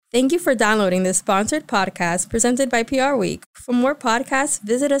Thank you for downloading this sponsored podcast presented by PR Week. For more podcasts,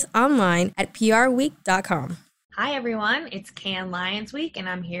 visit us online at prweek.com. Hi, everyone. It's Cannes Lions Week, and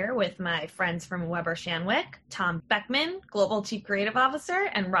I'm here with my friends from Weber Shandwick, Tom Beckman, Global Chief Creative Officer,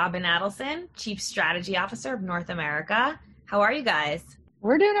 and Robin Adelson, Chief Strategy Officer of North America. How are you guys?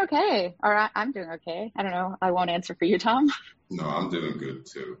 We're doing okay. Or I'm doing okay. I don't know. I won't answer for you, Tom. No, I'm doing good,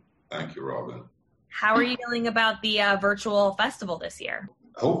 too. Thank you, Robin. How are you feeling about the virtual festival this year?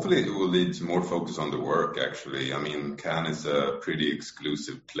 Hopefully it will lead to more focus on the work, actually. I mean, Cannes is a pretty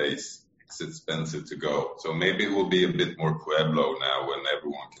exclusive place. It's expensive to go. So maybe it will be a bit more Pueblo now when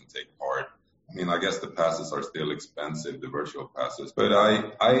everyone can take part. I mean, I guess the passes are still expensive, the virtual passes. But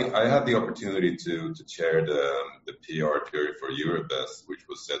I had the opportunity to chair the PR jury for Eurobest, which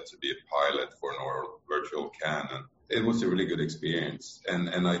was set to be a pilot for our virtual Cannes. And it was a really good experience.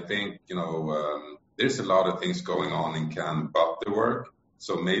 And I think, there's a lot of things going on in Cannes but the work.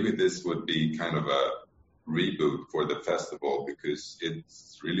 So maybe this would be kind of a reboot for the festival because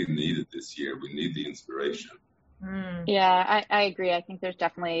it's really needed this year. We need the inspiration. Yeah, I agree. I think there's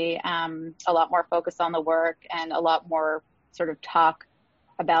definitely a lot more focus on the work and a lot more sort of talk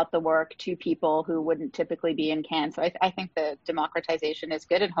about the work to people who wouldn't typically be in Cannes. So I think the democratization is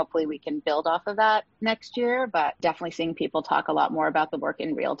good and hopefully we can build off of that next year, but definitely seeing people talk a lot more about the work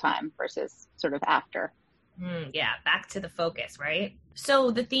in real time versus sort of after. Yeah, back to the focus, right? So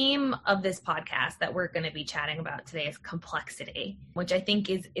the theme of this podcast that we're going to be chatting about today is complexity, which I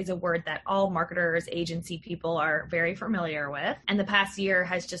think is a word that all marketers, agency people are very familiar with. And the past year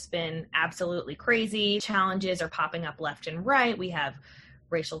has just been absolutely crazy. Challenges are popping up left and right. We have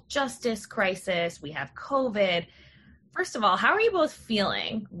racial justice crisis. We have COVID. First of all, how are you both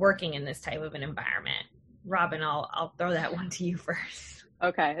feeling working in this type of an environment? Robin, I'll throw that one to you first.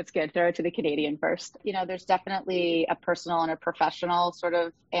 Okay, it's good. Throw it to the Canadian first. There's definitely a personal and a professional sort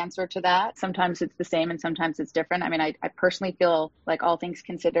of answer to that. Sometimes it's the same and sometimes it's different. I mean, I personally feel like all things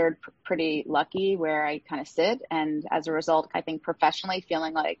considered pretty lucky where I kind of sit. And as a result, I think professionally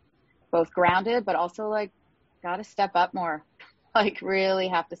feeling like both grounded, but also like got to step up more, like really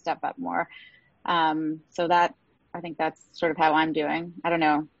have to step up more. So that, I think that's sort of how I'm doing. I don't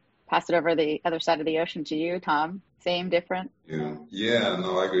know, pass it over the other side of the ocean to you, Tom. Same, different? Yeah,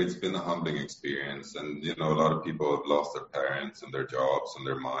 no, I agree. It's been a humbling experience. And, a lot of people have lost their parents and their jobs and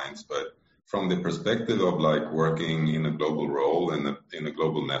their minds. But from the perspective of like working in a global role and in a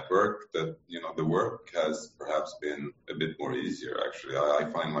global network, that, the work has perhaps been a bit more easier, actually. I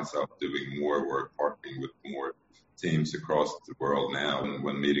find myself doing more work, partnering with more teams across the world now. And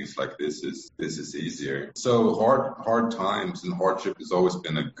when meetings like this is easier. So hard times and hardship has always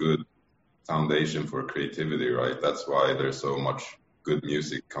been a good foundation for creativity, right? That's why there's so much good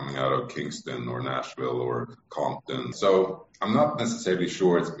music coming out of Kingston or Nashville or Compton. So I'm not necessarily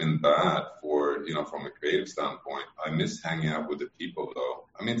sure it's been bad for, from a creative standpoint. I miss hanging out with the people though.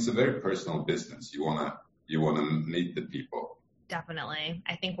 I mean, it's a very personal business. You want to meet the people. Definitely.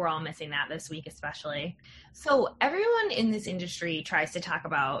 I think we're all missing that this week, especially. So everyone in this industry tries to talk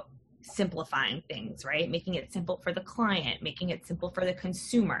about simplifying things, right? Making it simple for the client, making it simple for the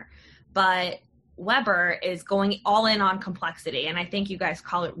consumer. But Weber is going all in on complexity, and I think you guys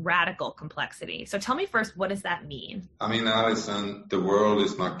call it radical complexity. So tell me first, what does that mean? I mean, Alison, the world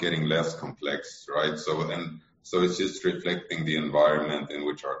is not getting less complex, right? So it's just reflecting the environment in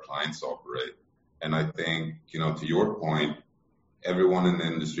which our clients operate. And I think, to your point, everyone in the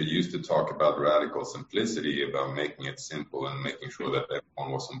industry used to talk about radical simplicity, about making it simple and making sure that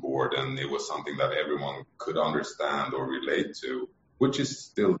everyone was on board and it was something that everyone could understand or relate to. Which is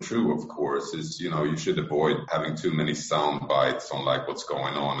still true, of course, is, you should avoid having too many sound bites on like what's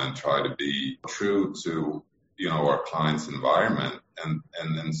going on and try to be true to, our client's environment.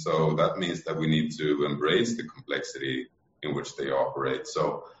 And so that means that we need to embrace the complexity in which they operate.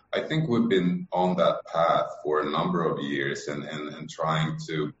 So I think we've been on that path for a number of years and trying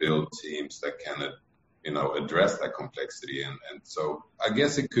to build teams that can, address that complexity. And so I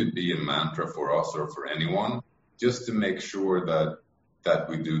guess it could be a mantra for us or for anyone just to make sure that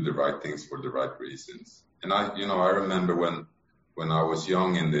we do the right things for the right reasons. And I remember when I was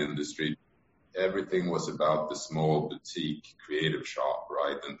young in the industry, everything was about the small boutique creative shop,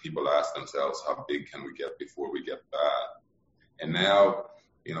 right? And people ask themselves, how big can we get before we get bad? And now,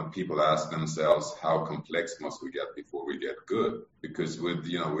 people ask themselves, how complex must we get before we get good? Because with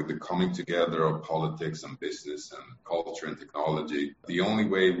the coming together of politics and business and culture and technology, the only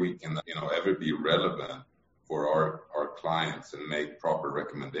way we can, ever be relevant for our clients and make proper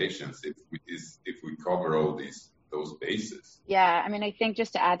recommendations if we cover all those bases. Yeah, I mean, I think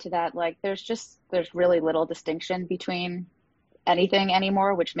just to add to that, like there's really little distinction between anything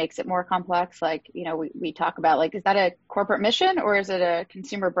anymore, which makes it more complex. Like, we talk about, like, is that a corporate mission or is it a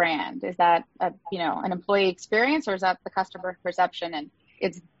consumer brand? Is that an employee experience, or is that the customer perception? And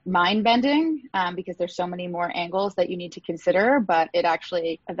it's mind bending because there's so many more angles that you need to consider, but it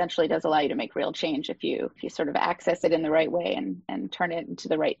actually eventually does allow you to make real change if you sort of access it in the right way and turn it into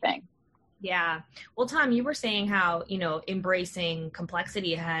the right thing. Yeah. Well, Tom, you were saying how, embracing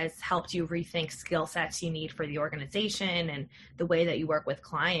complexity has helped you rethink skill sets you need for the organization and the way that you work with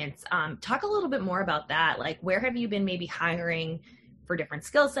clients. Talk a little bit more about that. Like, where have you been maybe hiring for different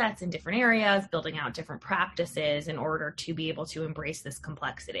skill sets in different areas, building out different practices in order to be able to embrace this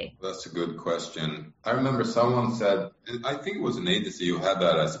complexity? That's a good question. I remember someone said, I think it was an agency who had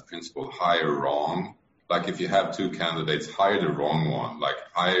that as a principle, hire wrong. Like, if you have two candidates, hire the wrong one. Like,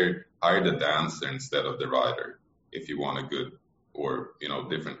 hire the dancer instead of the writer if you want a good or,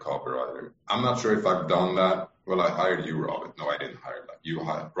 different copywriter. I'm not sure if I've done that. Well, I hired you, Robin. No, I didn't hire that. You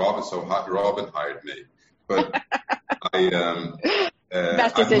hired Robin, so Robin hired me. But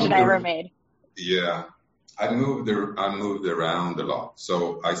best decision I ever made. Yeah. I moved around a lot.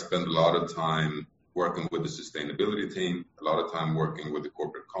 So I spent a lot of time working with the sustainability team, a lot of time working with the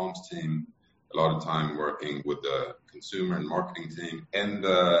corporate comms team, a lot of time working with the consumer and marketing team, and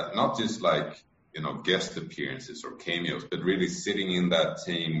not just like, guest appearances or cameos, but really sitting in that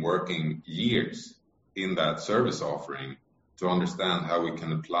team, working years in that service offering to understand how we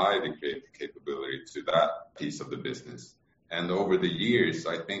can apply the creative capability to that piece of the business. And over the years,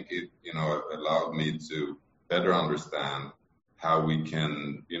 I think it, allowed me to better understand how we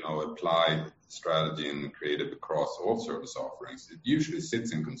can, apply strategy and creative across all service offerings. It usually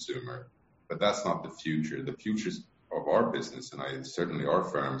sits in consumer, but that's not the future. The future of our business, and certainly our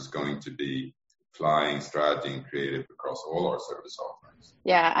firm, is going to be applying strategy and creative across all our service offerings.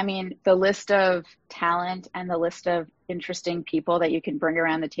 Yeah, I mean, the list of talent and the list of interesting people that you can bring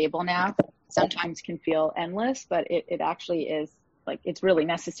around the table now sometimes can feel endless, but it actually is, like, it's really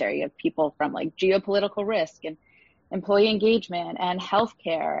necessary. You have people from, like, geopolitical risk and employee engagement and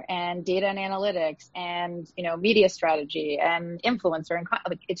healthcare and data and analytics and, media strategy and influencer. And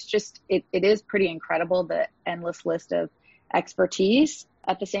it's just, it is pretty incredible, the endless list of expertise.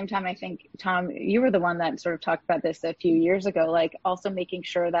 At the same time, I think, Tom, you were the one that sort of talked about this a few years ago, like also making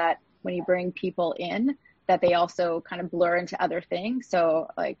sure that when you bring people in, that they also kind of blur into other things. So,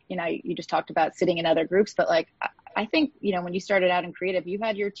 like, you just talked about sitting in other groups, but, like, I think, when you started out in creative, you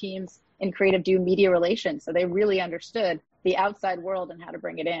had your teams in creative do media relations. So they really understood the outside world and how to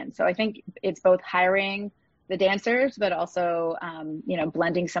bring it in. So I think it's both hiring the dancers, but also,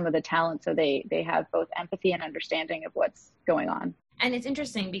 blending some of the talent so they have both empathy and understanding of what's going on. And it's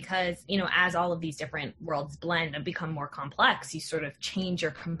interesting because, as all of these different worlds blend and become more complex, you sort of change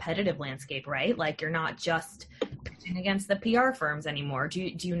your competitive landscape, right? Like, you're not just pitching against the PR firms anymore. Do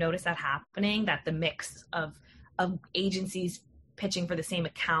you notice that happening, that the mix of agencies pitching for the same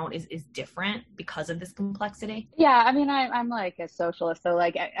account is different because of this complexity? Yeah, I mean, I'm like a socialist, so,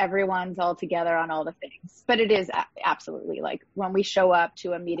 like, everyone's all together on all the things. But it is absolutely, like, when we show up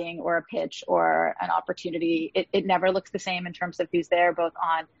to a meeting or a pitch or an opportunity, it never looks the same in terms of who's there, both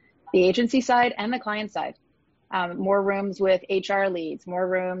on the agency side and the client side. More rooms with HR leads, more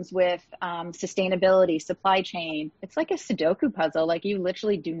rooms with sustainability, supply chain. It's like a Sudoku puzzle. Like, you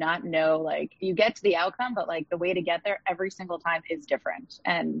literally do not know, like, you get to the outcome, but, like, the way to get there every single time is different.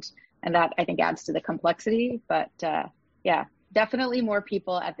 And that, I think, adds to the complexity. But yeah, definitely more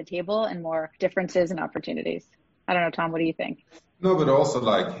people at the table and more differences and opportunities. I don't know, Tom, what do you think? No, but also,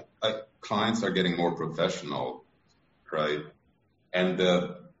 like clients are getting more professional, right? And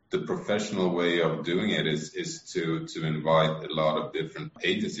the professional way of doing it is to invite a lot of different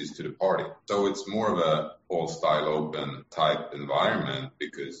agencies to the party. So it's more of a all style open type environment,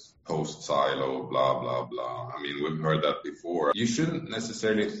 because post silo, blah, blah, blah. I mean, we've heard that before. You shouldn't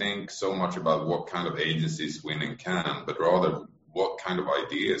necessarily think so much about what kind of agencies win and can, but rather what kind of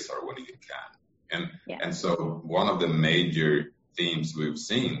ideas are winning and can. And so one of the major themes we've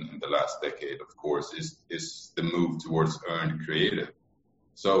seen in the last decade, of course, is the move towards earned creative.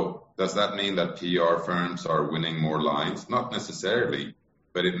 So does that mean that PR firms are winning more lines? Not necessarily,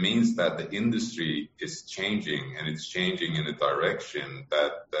 but it means that the industry is changing, and it's changing in a direction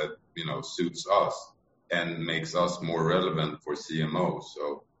that suits us and makes us more relevant for CMOs.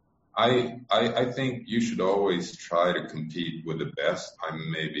 So I think you should always try to compete with the best. I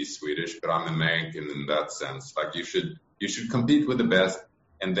may be Swedish, but I'm American in that sense. Like, you should compete with the best,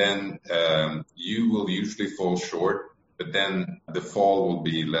 and then you will usually fall short. But then the fall will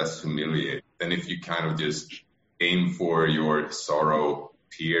be less humiliating than if you kind of just aim for your sorrow,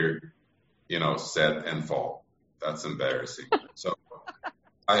 peer, set and fall. That's embarrassing. So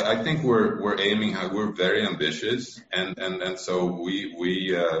I think we're aiming high. We're very ambitious, and so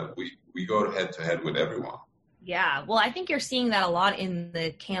we go head to head with everyone. Yeah, well, I think you're seeing that a lot in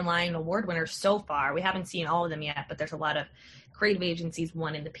the Cannes Lion Award winners so far. We haven't seen all of them yet, but there's a lot of creative agencies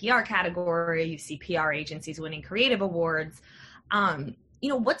won in the PR category. You see PR agencies winning creative awards.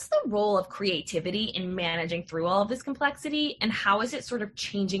 What's the role of creativity in managing through all of this complexity, and how is it sort of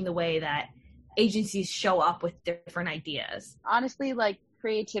changing the way that agencies show up with different ideas? Honestly, like,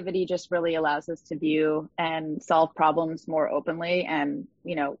 creativity just really allows us to view and solve problems more openly and,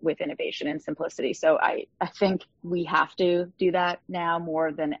 with innovation and simplicity. So I think we have to do that now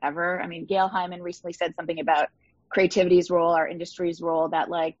more than ever. I mean, Gail Hyman recently said something about creativity's role, our industry's role,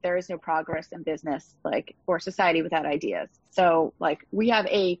 that like there is no progress in business, like, or society without ideas. So like we have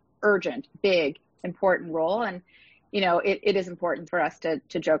a urgent, big, important role. And it is important for us to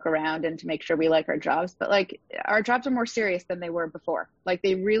joke around and to make sure we like our jobs, but like our jobs are more serious than they were before. Like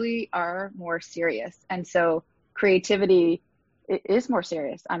they really are more serious. And so creativity is more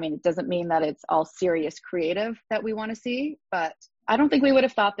serious. I mean, it doesn't mean that it's all serious creative that we want to see, but I don't think we would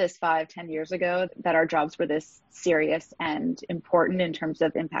have thought this 5-10 years ago that our jobs were this serious and important in terms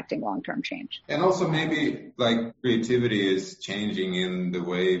of impacting long-term change. And also maybe like creativity is changing in the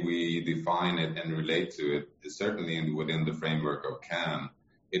way we define it and relate to it, certainly within the framework of Cannes.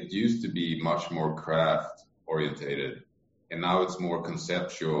 It used to be much more craft orientated, and now it's more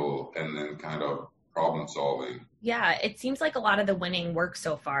conceptual and then kind of problem solving. Yeah, it seems like a lot of the winning work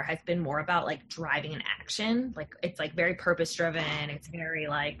so far has been more about like driving an action. Like it's like very purpose driven. It's very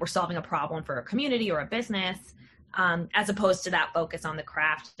like we're solving a problem for a community or a business, as opposed to that focus on the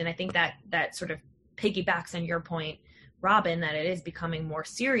craft. And I think that sort of piggybacks on your point, Robin, that it is becoming more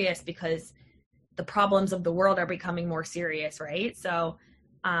serious because the problems of the world are becoming more serious, right? So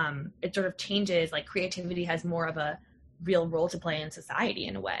it sort of changes, like creativity has more of a real role to play in society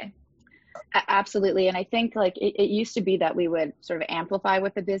in a way. Absolutely. And I think like it used to be that we would sort of amplify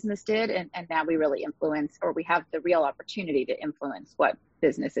what the business did. And now we really influence, or we have the real opportunity to influence what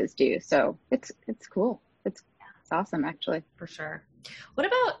businesses do. So it's cool. It's awesome, actually. For sure. What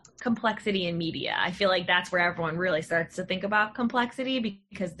about complexity in media? I feel like that's where everyone really starts to think about complexity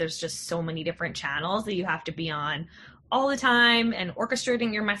because there's just so many different channels that you have to be on all the time and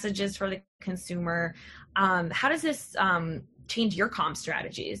orchestrating your messages for the consumer. How does this change your comm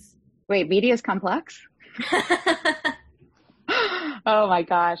strategies? Wait, media is complex? Oh my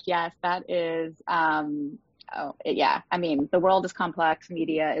gosh. Yes, that is, yeah. I mean, the world is complex.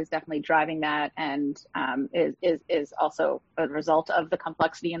 Media is definitely driving that and is also a result of the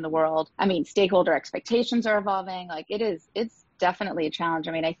complexity in the world. I mean, stakeholder expectations are evolving. Like it's definitely a challenge.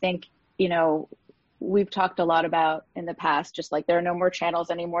 I mean, I think, we've talked a lot about in the past, just like there are no more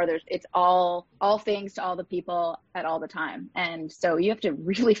channels anymore. It's all things to all the people at all the time. And so you have to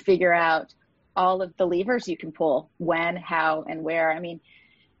really figure out all of the levers you can pull, when, how, and where. I mean,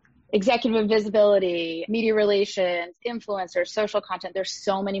 executive visibility, media relations, influencers, social content. There's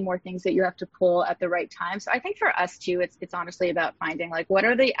so many more things that you have to pull at the right time. So I think for us too, it's honestly about finding like, what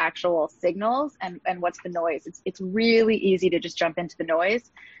are the actual signals and what's the noise? It's really easy to just jump into the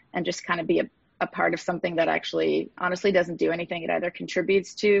noise and just kind of be a part of something that actually honestly doesn't do anything. It either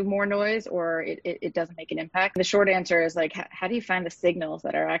contributes to more noise or it doesn't make an impact. The short answer is like, how do you find the signals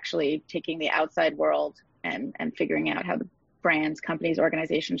that are actually taking the outside world and figuring out how the brands, companies,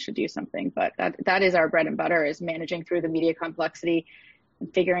 organizations should do something? But that is our bread and butter, is managing through the media complexity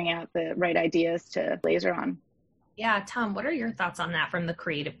and figuring out the right ideas to laser on. Yeah. Tom, what are your thoughts on that from the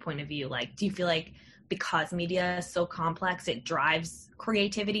creative point of view? Like, do you feel like because media is so complex, it drives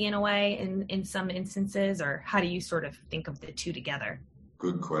creativity in a way in some instances, or how do you sort of think of the two together?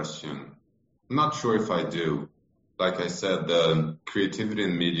 Good question. I'm not sure if I do. Like I said, the creativity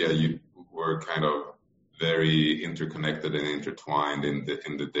in media were kind of very interconnected and intertwined in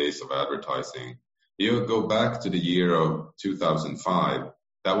the days of advertising. You go back to the year of 2005.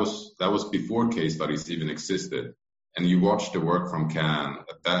 That was before case studies even existed, and you watch the work from Cannes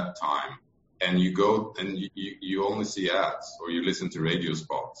at that time. And you go and you only see ads or you listen to radio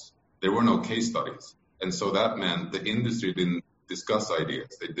spots. There were no case studies. And so that meant the industry didn't discuss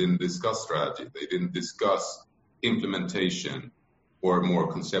ideas. They didn't discuss strategy. They didn't discuss implementation or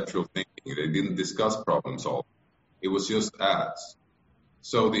more conceptual thinking. They didn't discuss problem solving. It was just ads.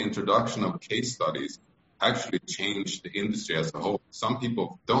 So the introduction of case studies actually changed the industry as a whole. Some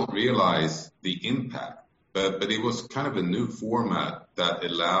people don't realize the impact. But it was kind of a new format that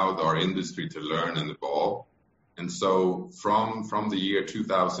allowed our industry to learn and evolve. And so from the year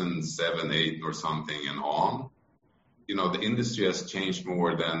 2007, 8 or something and on, the industry has changed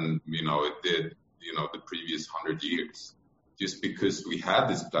more than, it did the previous 100 years. Just because we had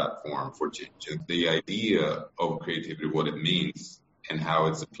this platform for change, and the idea of creativity, what it means and how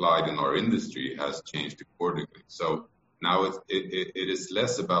it's applied in our industry has changed accordingly. So now it is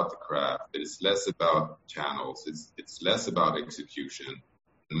less about the craft, it is less about channels, it's less about execution,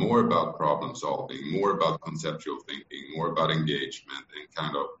 more about problem solving, more about conceptual thinking, more about engagement and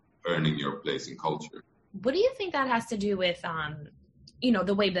kind of earning your place in culture. What do you think that has to do with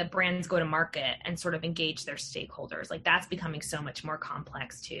the way that brands go to market and sort of engage their stakeholders? Like, that's becoming so much more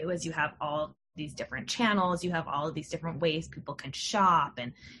complex too, as you have all these different channels, you have all of these different ways people can shop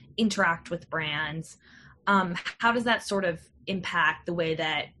and interact with brands. How does that sort of impact the way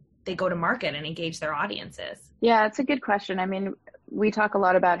that they go to market and engage their audiences? Yeah, it's a good question. I mean, we talk a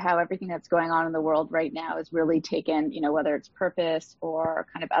lot about how everything that's going on in the world right now is really taken, whether it's purpose or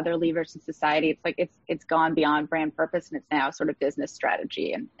kind of other levers in society. It's like it's gone beyond brand purpose, and it's now sort of business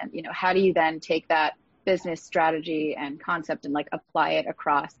strategy. And how do you then take that business strategy and concept and like apply it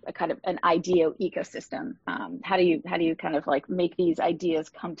across a kind of an idea ecosystem? How do you kind of like make these ideas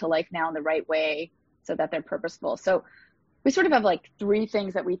come to life now in the right way so that they're purposeful? So we sort of have like three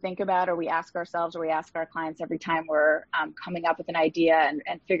things that we think about, or we ask ourselves, or we ask our clients every time we're coming up with an idea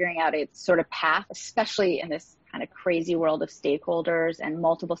and figuring out its sort of path, especially in this kind of crazy world of stakeholders and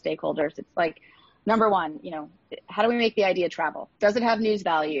multiple stakeholders. It's like, number one, how do we make the idea travel? Does it have news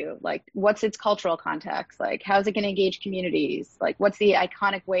value? Like, what's its cultural context? Like, how's it going to engage communities? Like, what's the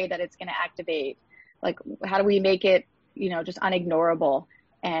iconic way that it's going to activate? Like, how do we make it, just unignorable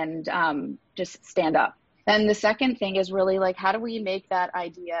and just stand up? Then the second thing is really like, how do we make that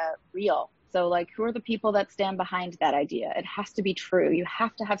idea real? So like, who are the people that stand behind that idea? It has to be true. You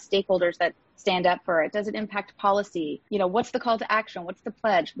have to have stakeholders that stand up for it. Does it impact policy? What's the call to action? What's the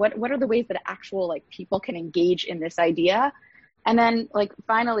pledge? What are the ways that actual like people can engage in this idea? And then like,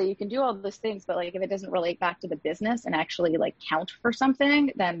 finally, you can do all those things, but like, if it doesn't relate back to the business and actually like count for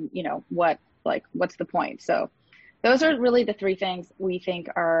something, then, what's the point? So those are really the three things we think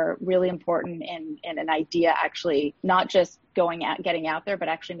are really important in an idea, actually not just getting out there, but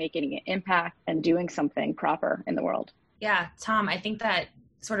actually making an impact and doing something proper in the world. Yeah, Tom, I think that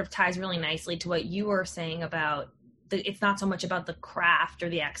sort of ties really nicely to what you were saying about it's not so much about the craft or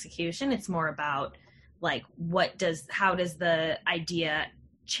the execution. It's more about like, how does the idea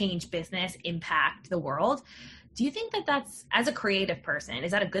change business, impact the world? Do you think that that's, as a creative person,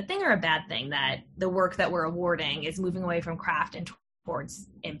 is that a good thing or a bad thing that the work that we're awarding is moving away from craft and towards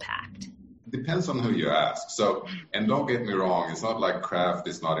impact? Depends on who you ask. So, and don't get me wrong, it's not like craft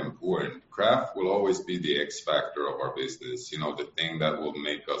is not important. Craft will always be the X factor of our business, the thing that will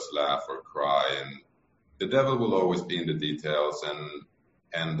make us laugh or cry. And the devil will always be in the details.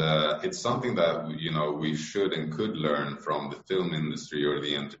 And it's something that, we should and could learn from the film industry or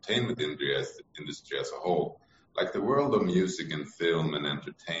the entertainment industry as a whole. Like, the world of music and film and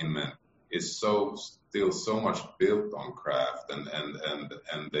entertainment is still so much built on craft,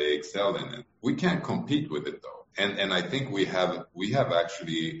 and they excel in it. We can't compete with it though, and I think we have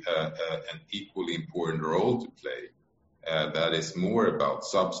actually an equally important role to play. That is more about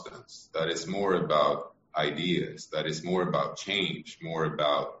substance. That is more about ideas. That is more about change. More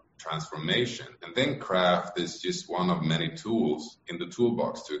about transformation. And then craft is just one of many tools in the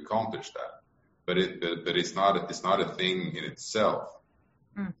toolbox to accomplish that. But it's not a thing in itself.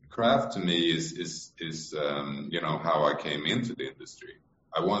 Craft to me is how I came into the industry.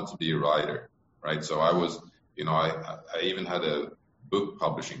 I wanted to be a writer, right? So I was, I even had a book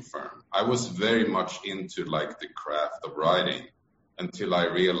publishing firm. I was very much into like the craft of writing until I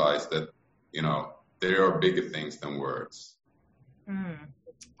realized that, there are bigger things than words.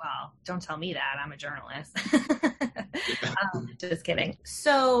 Well, don't tell me that. I'm a journalist. Just kidding.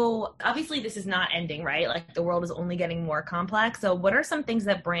 So obviously this is not ending, right? Like, the world is only getting more complex. So what are some things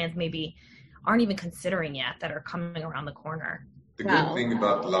that brands maybe aren't even considering yet that are coming around the corner? The good thing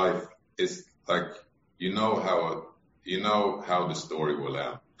about life is like, how the story will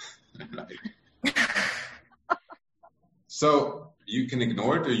end. So you can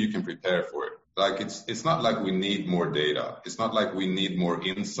ignore it or you can prepare for it. Like, it's not like we need more data. It's not like we need more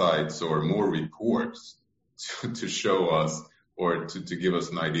insights or more reports to show us or to give us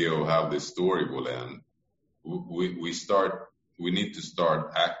an idea of how this story will end. We need to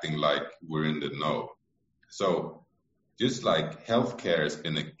start acting like we're in the know. So just like healthcare has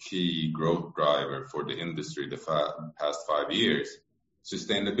been a key growth driver for the industry the past 5 years,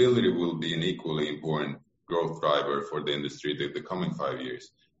 sustainability will be an equally important growth driver for the industry the coming 5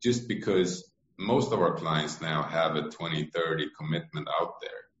 years. Just because most of our clients now have a 2030 commitment out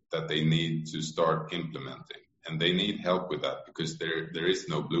there that they need to start implementing, and they need help with that because there is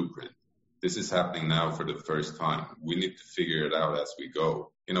no blueprint. This is happening now for the first time. We need to figure it out as we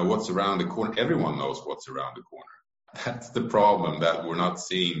go. What's around the corner? Everyone knows what's around the corner. That's the problem, that we're not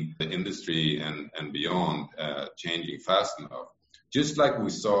seeing the industry and beyond changing fast enough. Just like we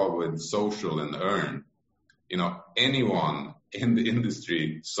saw with social and earn, anyone in the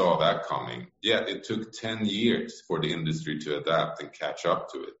industry saw that coming. Yeah, it took 10 years for the industry to adapt and catch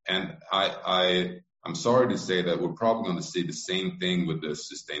up to it. And I'm sorry to say that we're probably going to see the same thing with the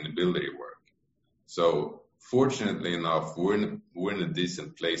sustainability work. So fortunately enough, we're in a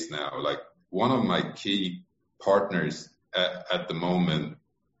decent place now. Like, one of my key partners at the moment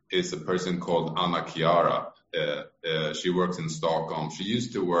is a person called Anna Chiara. She works in Stockholm. She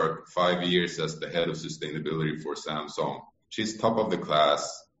used to work 5 years as the head of sustainability for Samsung. She's top of the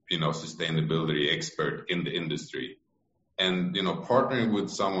class, sustainability expert in the industry. And, partnering with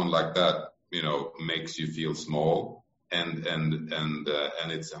someone like that, makes you feel small and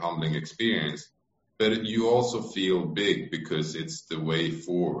it's a humbling experience. But you also feel big because it's the way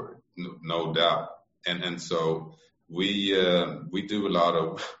forward, no doubt. And so we do a lot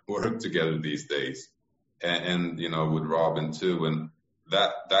of work together these days, and with Robin too, and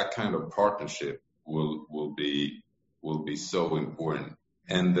that kind of partnership will be so important.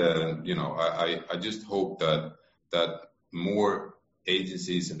 And I just hope that more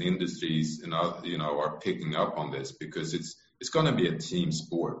agencies and industries are picking up on this, because it's going to be a team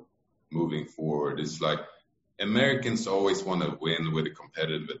sport moving forward. It's like, Americans always want to win with a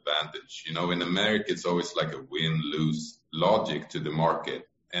competitive advantage. In America, it's always like a win-lose logic to the market.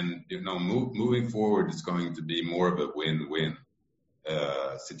 And, moving forward, it's going to be more of a win-win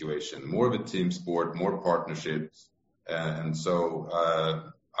situation, more of a team sport, more partnerships. And so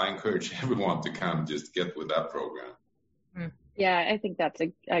I encourage everyone to kind of just get with that program. Yeah, I think that's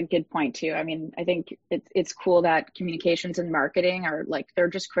a good point too. I mean, I think it's cool that communications and marketing are they're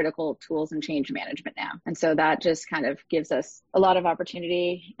just critical tools in change management now. And so that just kind of gives us a lot of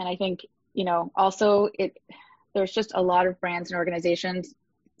opportunity. And I think, also there's just a lot of brands and organizations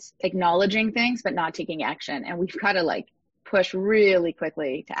acknowledging things, but not taking action. And we've got to push really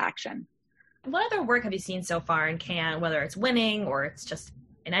quickly to action. What other work have you seen so far in Cannes, whether it's winning or it's just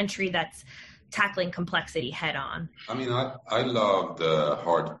an entry that's tackling complexity head on? I mean, I love the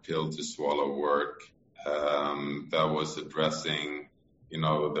hard pill to swallow work that was addressing,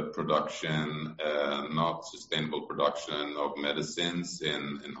 the production, not sustainable production of medicines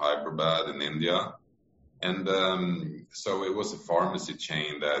in Hyderabad in India. And so it was a pharmacy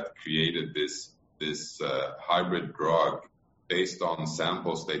chain that created this hybrid drug based on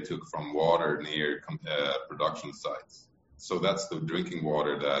samples they took from water near production sites. So that's the drinking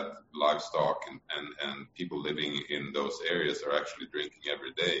water that livestock and people living in those areas are actually drinking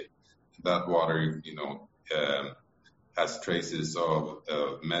every day. That water, has traces of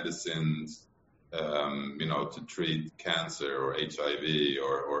medicines, to treat cancer or HIV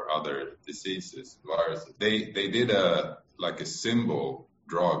or other diseases, viruses. They did a symbol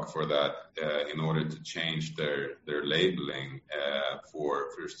drug for that in order to change their labeling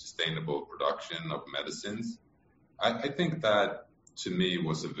for sustainable production of medicines. I think that, to me,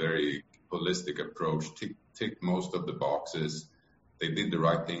 was a very holistic approach, ticked most of the boxes. They did the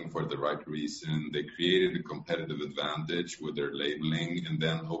right thing for the right reason. They created a competitive advantage with their labeling and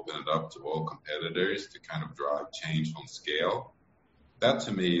then opened it up to all competitors to kind of drive change on scale. That,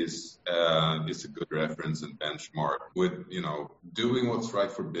 to me, is a good reference and benchmark with, doing what's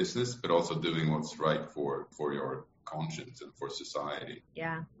right for business, but also doing what's right for your conscience and for society.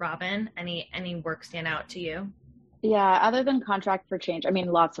 Yeah. Robin, any work stand out to you? Yeah, other than Contract for Change, I mean,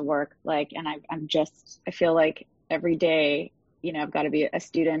 lots of work. And I feel like every day, I've got to be a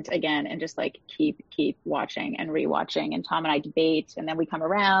student again and just keep watching and rewatching. And Tom and I debate, and then we come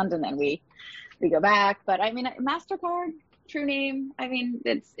around, and then we go back. But I mean, MasterCard, true name. I mean,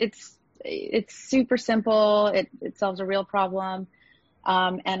 it's super simple. It solves a real problem.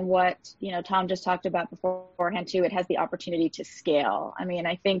 And what Tom just talked about beforehand too, it has the opportunity to scale. I mean,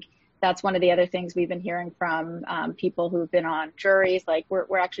 I think that's one of the other things we've been hearing from people who've been on juries.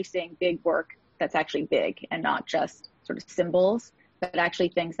 We're actually seeing big work that's actually big and not just sort of symbols, but actually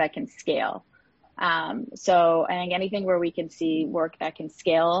things that can scale. So I think anything where we can see work that can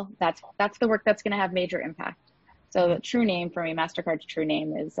scale, that's the work that's going to have major impact. So the true name for me, MasterCard's true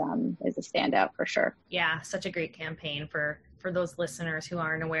name is a standout for sure. Yeah, such a great campaign for those listeners who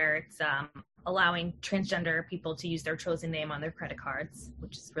aren't aware. It's allowing transgender people to use their chosen name on their credit cards,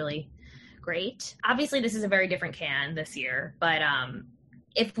 which is really great. Obviously, this is a very different Cannes this year, but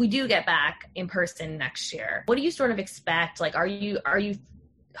if we do get back in person next year, what do you sort of expect? Are you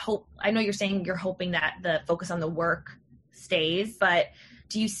I know you're saying you're hoping that the focus on the work stays, but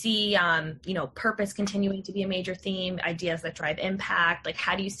Do you see, purpose continuing to be a major theme, ideas that drive impact? Like,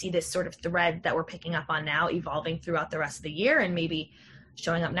 how do you see this sort of thread that we're picking up on now evolving throughout the rest of the year and maybe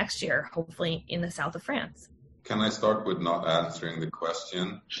showing up next year, hopefully in the south of France? Can I start with not answering the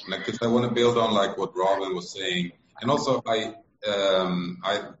question? Because I want to build on like what Robin was saying. And also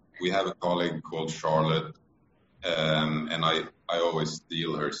we have a colleague called Charlotte, and I always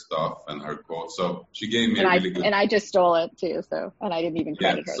steal her stuff and her quote. So she gave me and I just stole it too. So, and I didn't even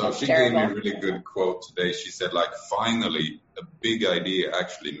credit her. So she gave me a really good quote today. She said, like, finally, a big idea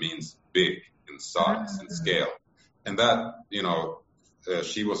actually means big in size and scale. And that,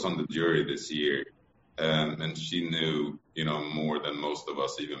 she was on the jury this year, and she knew, more than most of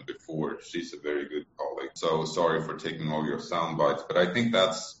us even before. She's a very good colleague. So sorry for taking all your sound bites, but I think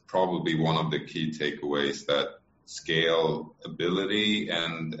that's probably one of the key takeaways, that scale ability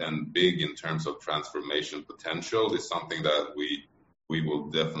and big in terms of transformation potential is something that we will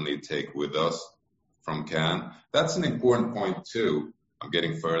definitely take with us from Cannes. That's an important point too. I'm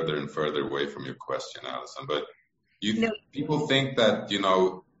getting further and further away from your question, Alison, but people think that,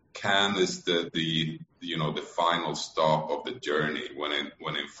 Cannes is the final stop of the journey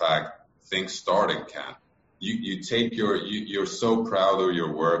when in fact things start in Cannes. You take you're so proud of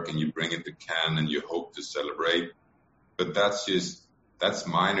your work and you bring it to Cannes and you hope to celebrate, but that's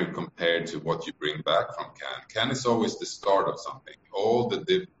minor compared to what you bring back from Cannes. Cannes is always the start of something. All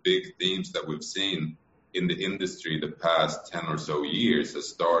the big themes that we've seen in the industry the past 10 or so years has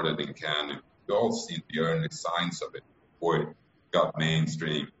started in Cannes. We've all seen the early signs of it before it got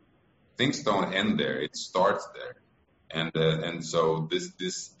mainstream. Things don't end there; it starts there, and so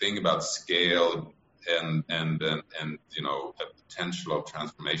this thing about scale and a potential of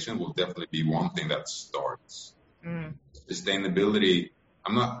transformation will definitely be one thing that starts. Sustainability,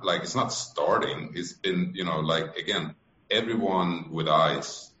 it's not starting. It's been, again, everyone with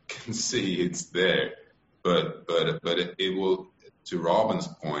eyes can see it's there, but it will. To Robin's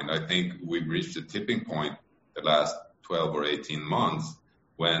point, I think we've reached a tipping point the last 12 or 18 months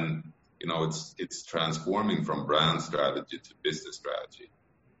when it's transforming from brand strategy to business strategy.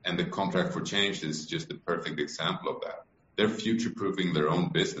 And the Contract for Change is just a perfect example of that. They're future-proofing their own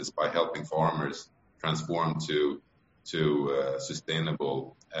business by helping farmers transform to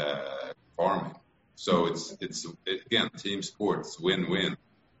sustainable farming. So it's again, team sports, win-win.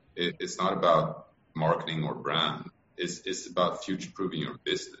 It's not about marketing or brand. It's about future-proofing your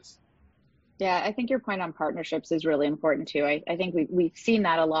business. Yeah, I think your point on partnerships is really important too. I think we've seen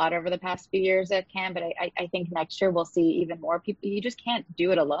that a lot over the past few years at Cannes, but I think next year we'll see even more people. You just can't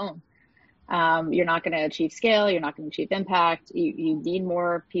do it alone. You're not going to achieve scale. You're not going to achieve impact. You need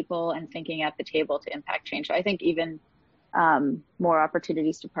more people and thinking at the table to impact change. So I think even more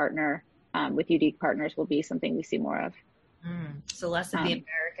opportunities to partner with unique partners will be something we see more of. So less of the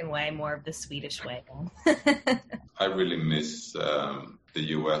American way, more of the Swedish way. I really miss the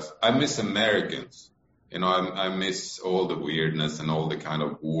U.S. I miss Americans. I miss all the weirdness and all the kind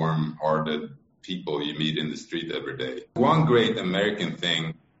of warm-hearted people you meet in the street every day. One great American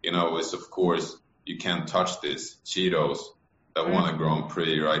thing, is of course you can't touch this Cheetos that won a Grand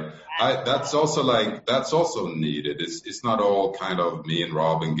Prix, right? That's also needed. It's not all kind of me and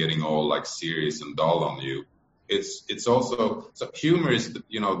Robin getting all like serious and dull on you. It's also, so humor is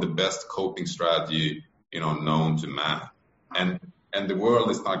the best coping strategy known to man, and the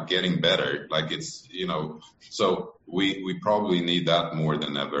world is not getting better. Like it's so we probably need that more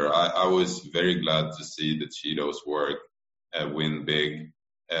than ever. I was very glad to see the Cheetos work win big.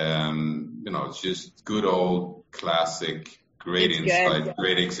 It's just good old classic, great insight,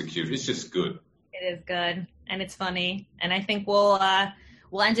 great execution. It's just good. It is good, and it's funny, and I think we'll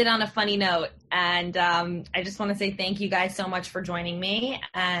end it on a funny note. And I just want to say thank you guys so much for joining me,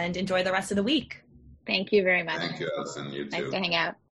 and enjoy the rest of the week. Thank you very much. Thank you, Alison. You too. Nice to hang out.